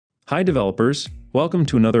Hi developers, welcome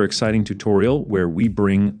to another exciting tutorial where we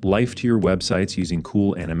bring life to your websites using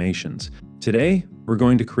cool animations. Today, we're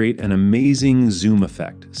going to create an amazing zoom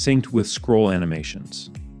effect synced with scroll animations.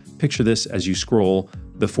 Picture this: as you scroll,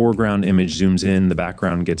 the foreground image zooms in, the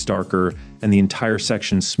background gets darker, and the entire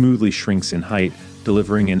section smoothly shrinks in height,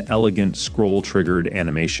 delivering an elegant scroll-triggered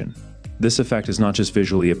animation. This effect is not just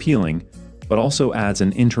visually appealing, but also adds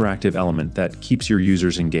an interactive element that keeps your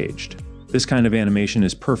users engaged. This kind of animation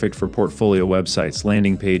is perfect for portfolio websites,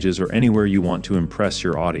 landing pages, or anywhere you want to impress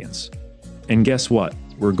your audience. And guess what?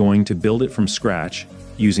 We're going to build it from scratch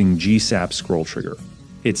using GSAP ScrollTrigger.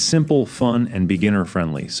 It's simple, fun, and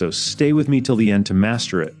beginner-friendly, so stay with me till the end to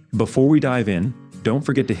master it. Before we dive in, don't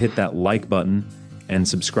forget to hit that like button and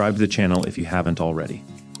subscribe to the channel if you haven't already.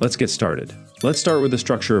 Let's get started. Let's start with the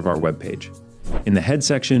structure of our web page. In the head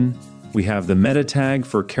section, we have the meta tag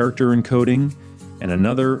for character encoding and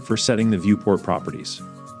another for setting the viewport properties.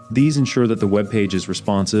 These ensure that the web page is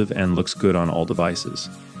responsive and looks good on all devices.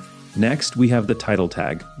 Next, we have the title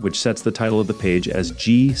tag, which sets the title of the page as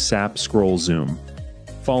GSAP Scroll Zoom.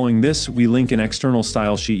 Following this, we link an external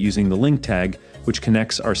style sheet using the link tag, which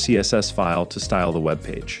connects our CSS file to style the web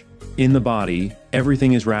page. In the body,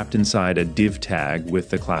 everything is wrapped inside a div tag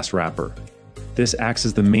with the class wrapper. This acts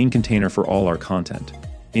as the main container for all our content.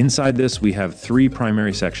 Inside this, we have three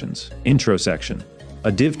primary sections. Intro section.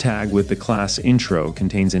 A div tag with the class intro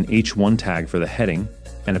contains an h1 tag for the heading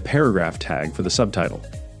and a paragraph tag for the subtitle.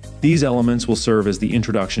 These elements will serve as the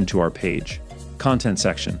introduction to our page. Content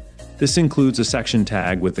section. This includes a section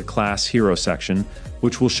tag with the class hero section,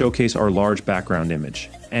 which will showcase our large background image,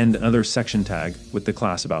 and another section tag with the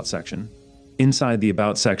class about section. Inside the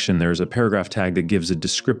about section, there's a paragraph tag that gives a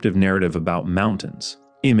descriptive narrative about mountains.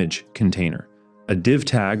 Image container. A div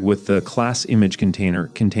tag with the class image container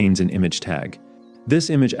contains an image tag.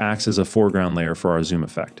 This image acts as a foreground layer for our zoom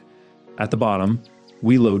effect. At the bottom,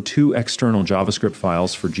 we load two external JavaScript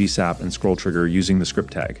files for GSAP and ScrollTrigger using the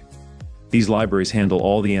script tag. These libraries handle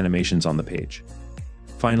all the animations on the page.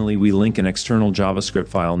 Finally, we link an external JavaScript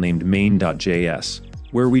file named main.js,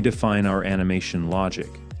 where we define our animation logic.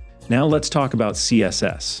 Now let's talk about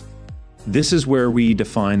CSS. This is where we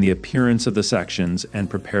define the appearance of the sections and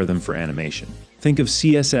prepare them for animation. Think of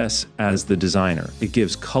CSS as the designer. It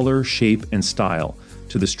gives color, shape, and style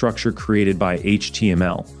to the structure created by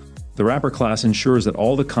HTML. The wrapper class ensures that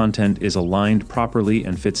all the content is aligned properly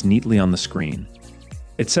and fits neatly on the screen.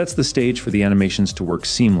 It sets the stage for the animations to work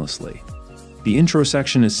seamlessly. The intro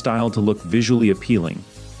section is styled to look visually appealing.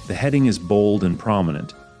 The heading is bold and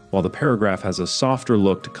prominent, while the paragraph has a softer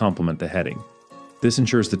look to complement the heading. This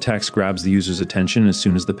ensures the text grabs the user's attention as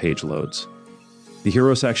soon as the page loads. The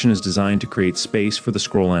hero section is designed to create space for the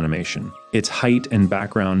scroll animation. Its height and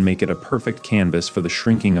background make it a perfect canvas for the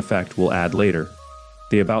shrinking effect we'll add later.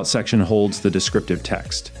 The about section holds the descriptive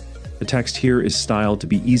text. The text here is styled to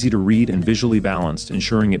be easy to read and visually balanced,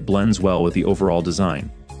 ensuring it blends well with the overall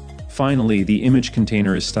design. Finally, the image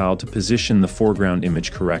container is styled to position the foreground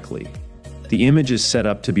image correctly. The image is set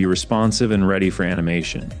up to be responsive and ready for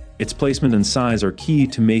animation. Its placement and size are key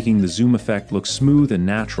to making the zoom effect look smooth and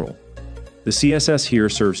natural. The CSS here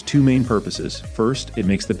serves two main purposes. First, it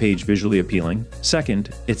makes the page visually appealing.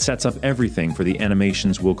 Second, it sets up everything for the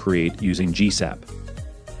animations we'll create using GSAP.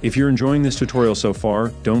 If you're enjoying this tutorial so far,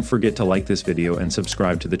 don't forget to like this video and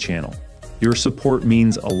subscribe to the channel. Your support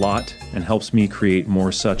means a lot and helps me create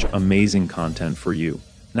more such amazing content for you.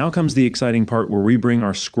 Now comes the exciting part where we bring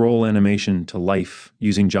our scroll animation to life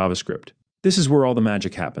using JavaScript. This is where all the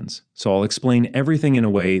magic happens, so I'll explain everything in a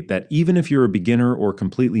way that even if you're a beginner or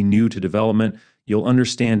completely new to development, you'll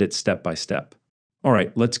understand it step by step. All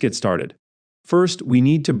right, let's get started. First, we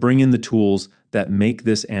need to bring in the tools that make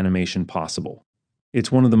this animation possible.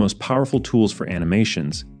 It's one of the most powerful tools for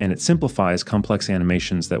animations, and it simplifies complex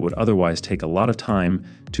animations that would otherwise take a lot of time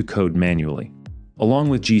to code manually. Along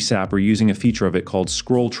with GSAP, we're using a feature of it called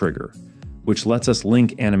ScrollTrigger, which lets us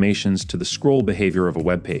link animations to the scroll behavior of a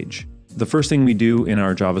web page. The first thing we do in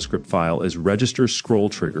our JavaScript file is register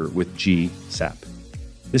ScrollTrigger with GSAP.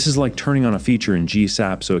 This is like turning on a feature in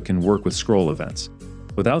GSAP so it can work with scroll events.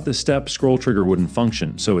 Without this step, ScrollTrigger wouldn't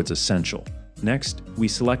function, so it's essential. Next, we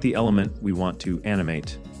select the element we want to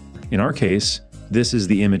animate. In our case, this is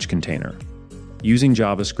the image container. Using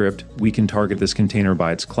JavaScript, we can target this container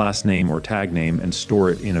by its class name or tag name and store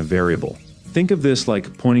it in a variable. Think of this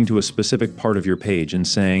like pointing to a specific part of your page and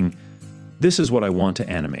saying, "This is what I want to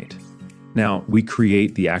animate." Now, we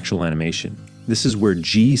create the actual animation. This is where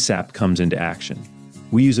GSAP comes into action.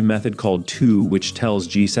 We use a method called to, which tells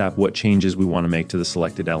GSAP what changes we want to make to the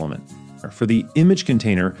selected element. For the image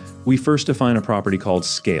container, we first define a property called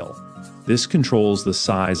scale. This controls the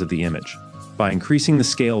size of the image. By increasing the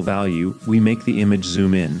scale value, we make the image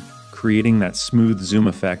zoom in, creating that smooth zoom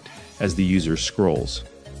effect as the user scrolls.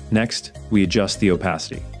 Next, we adjust the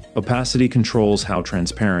opacity. Opacity controls how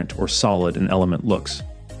transparent or solid an element looks.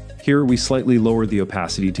 Here, we slightly lower the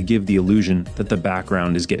opacity to give the illusion that the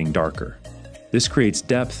background is getting darker. This creates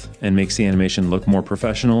depth and makes the animation look more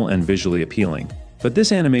professional and visually appealing. But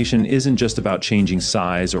this animation isn't just about changing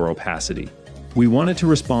size or opacity. We want it to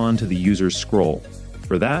respond to the user's scroll.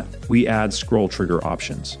 For that, we add scroll trigger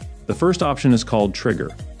options. The first option is called Trigger.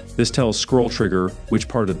 This tells ScrollTrigger which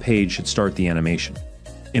part of the page should start the animation.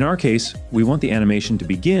 In our case, we want the animation to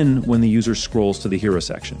begin when the user scrolls to the hero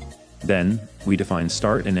section. Then, we define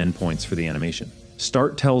start and end points for the animation.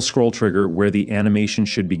 Start tells ScrollTrigger where the animation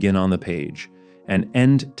should begin on the page, and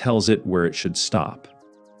end tells it where it should stop.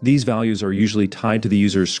 These values are usually tied to the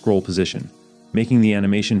user's scroll position, making the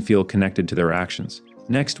animation feel connected to their actions.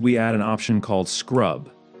 Next, we add an option called Scrub.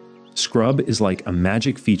 Scrub is like a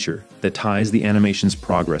magic feature that ties the animation's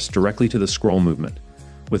progress directly to the scroll movement.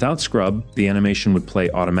 Without Scrub, the animation would play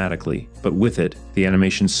automatically, but with it, the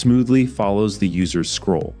animation smoothly follows the user's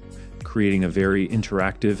scroll, creating a very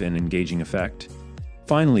interactive and engaging effect.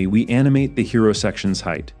 Finally, we animate the hero section's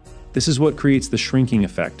height. This is what creates the shrinking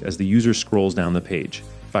effect as the user scrolls down the page.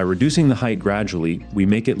 By reducing the height gradually, we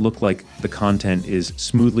make it look like the content is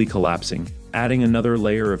smoothly collapsing, adding another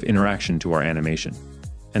layer of interaction to our animation.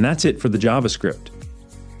 And that's it for the JavaScript.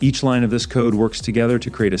 Each line of this code works together to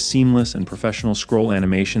create a seamless and professional scroll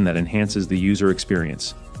animation that enhances the user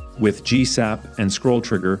experience. With GSAP and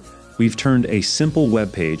ScrollTrigger, we've turned a simple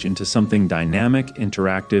web page into something dynamic,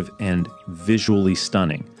 interactive, and visually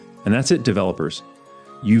stunning. And that's it, developers.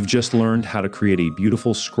 You've just learned how to create a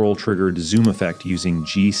beautiful scroll-triggered zoom effect using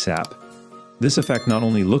GSAP. This effect not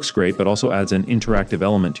only looks great, but also adds an interactive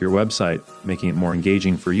element to your website, making it more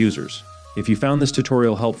engaging for users. If you found this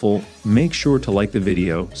tutorial helpful, make sure to like the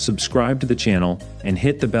video, subscribe to the channel, and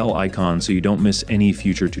hit the bell icon so you don't miss any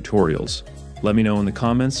future tutorials. Let me know in the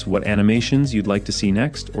comments what animations you'd like to see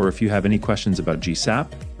next, or if you have any questions about GSAP.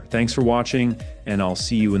 Thanks for watching, and I'll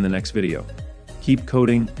see you in the next video. Keep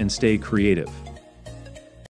coding and stay creative.